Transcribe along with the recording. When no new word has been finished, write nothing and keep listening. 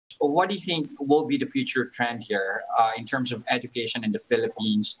what do you think will be the future trend here in terms of education in the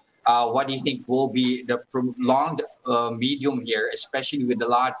Philippines? What do you think will be the prolonged medium here, especially with a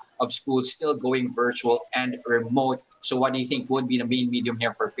lot of schools still going virtual and remote? So what do you think would be the main medium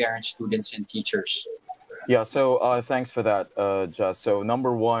here for parents, students, and teachers? Yeah, so thanks for that, Jess. So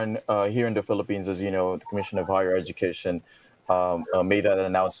number one, here in the Philippines, as you know, the Commission of Higher Education made that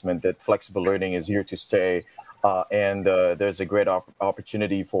announcement that flexible learning is here to stay. And there's a great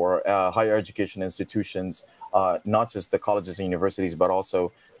opportunity for higher education institutions, not just the colleges and universities, but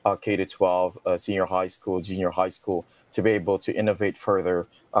also K to 12, senior high school, junior high school, to be able to innovate further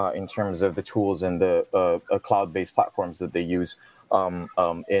in terms of the tools and the cloud-based platforms that they use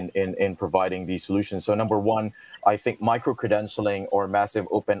in providing these solutions. So number one, I think micro-credentialing or massive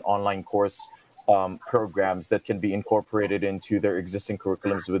open online course programs that can be incorporated into their existing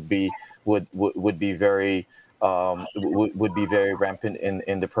curriculums would be very rampant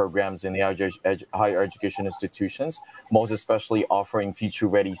in the programs in the higher education institutions, most especially offering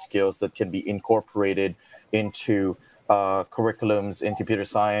future-ready skills that can be incorporated into curriculums in computer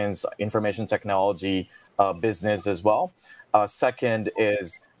science, information technology, business as well. Second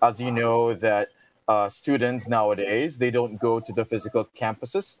is, as you know, that students nowadays, they don't go to the physical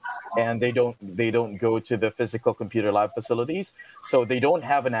campuses, and they don't go to the physical computer lab facilities, so they don't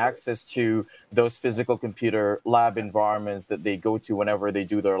have an access to those physical computer lab environments that they go to whenever they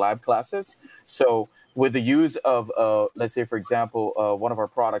do their lab classes. So with the use of, let's say, for example, one of our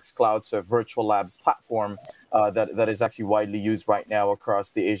products, CloudSwyft Virtual Labs platform, that is actually widely used right now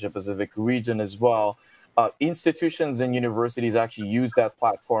across the Asia Pacific region as well. Institutions and universities actually use that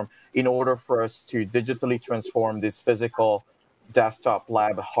platform in order for us to digitally transform this physical desktop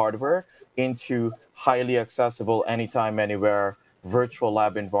lab hardware into highly accessible, anytime, anywhere, virtual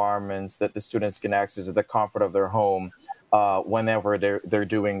lab environments that the students can access at the comfort of their home whenever they're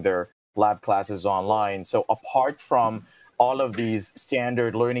doing their lab classes online. So apart from all of these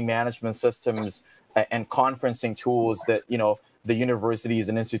standard learning management systems and conferencing tools that, you know, the universities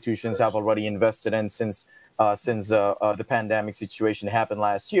and institutions have already invested in since the pandemic situation happened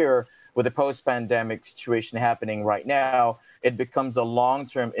last year, with the post-pandemic situation happening right now, it becomes a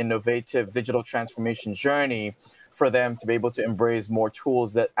long-term innovative digital transformation journey for them to be able to embrace more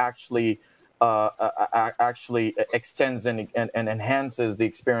tools that actually extends and enhances the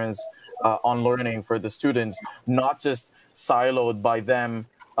experience on learning for the students, not just siloed by them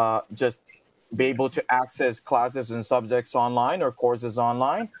just be able to access classes and subjects online or courses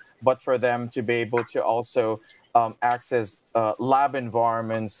online, but for them to be able to also access lab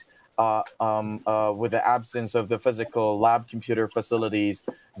environments with the absence of the physical lab computer facilities.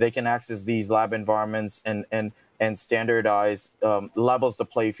 They can access these lab environments and standardize levels the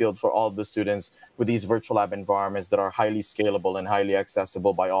play field for all of the students with these virtual lab environments that are highly scalable and highly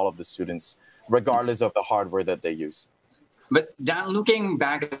accessible by all of the students, regardless of the hardware that they use. But Dan, looking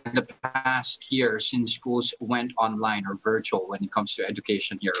back at the past year since schools went online or virtual when it comes to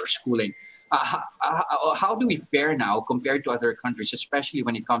education here or schooling, how do we fare now compared to other countries, especially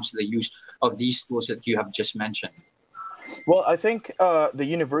when it comes to the use of these tools that you have just mentioned? Well, I think the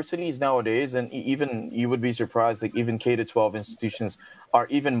universities nowadays, and even you would be surprised, like even K to 12 institutions are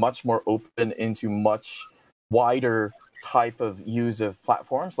even much more open into much wider type of use of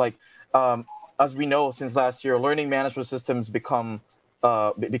platforms. Like, as we know, since last year, learning management systems become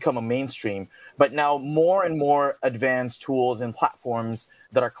a mainstream. But now more and more advanced tools and platforms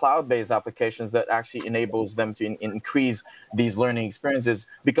that are cloud-based applications that actually enables them to increase these learning experiences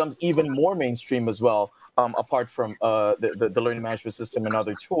becomes even more mainstream as well. Apart from the learning management system and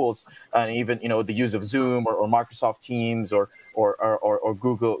other tools, and even the use of Zoom or Microsoft Teams or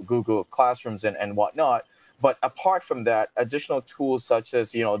Google Classrooms and whatnot. But apart from that, additional tools such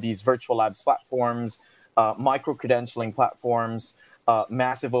as these virtual labs platforms, micro-credentialing platforms,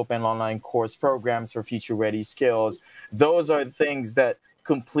 massive open online course programs for future-ready skills, those are the things that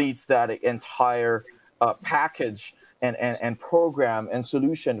completes that entire package and program and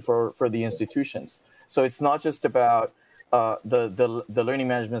solution for the institutions. So it's not just about the learning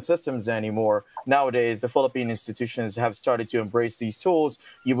management systems anymore. Nowadays, the Philippine institutions have started to embrace these tools.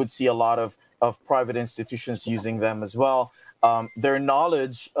 You would see a lot of private institutions using them as well. Their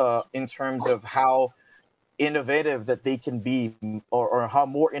knowledge in terms of how innovative that they can be, or how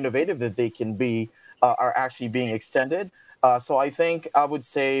more innovative that they can be, are actually being extended. So I think I would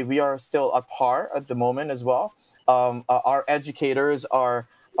say we are still at par at the moment as well. Our educators are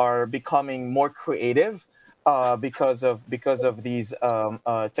becoming more creative because of these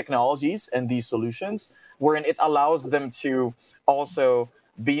technologies and these solutions, wherein it allows them to also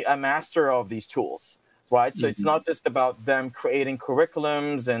be a master of these tools right? So it's not just about them creating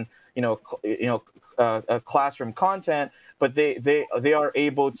curriculums and classroom content, but they are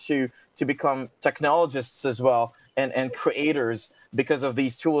able to become technologists as well, and creators, because of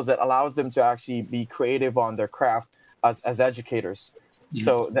these tools that allows them to actually be creative on their craft as educators.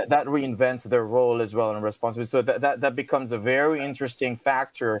 So that reinvents their role as well and responsibility. So that becomes a very interesting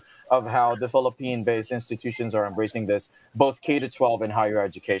factor of how the Philippine-based institutions are embracing this, both K to 12 and higher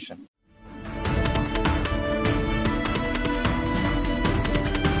education.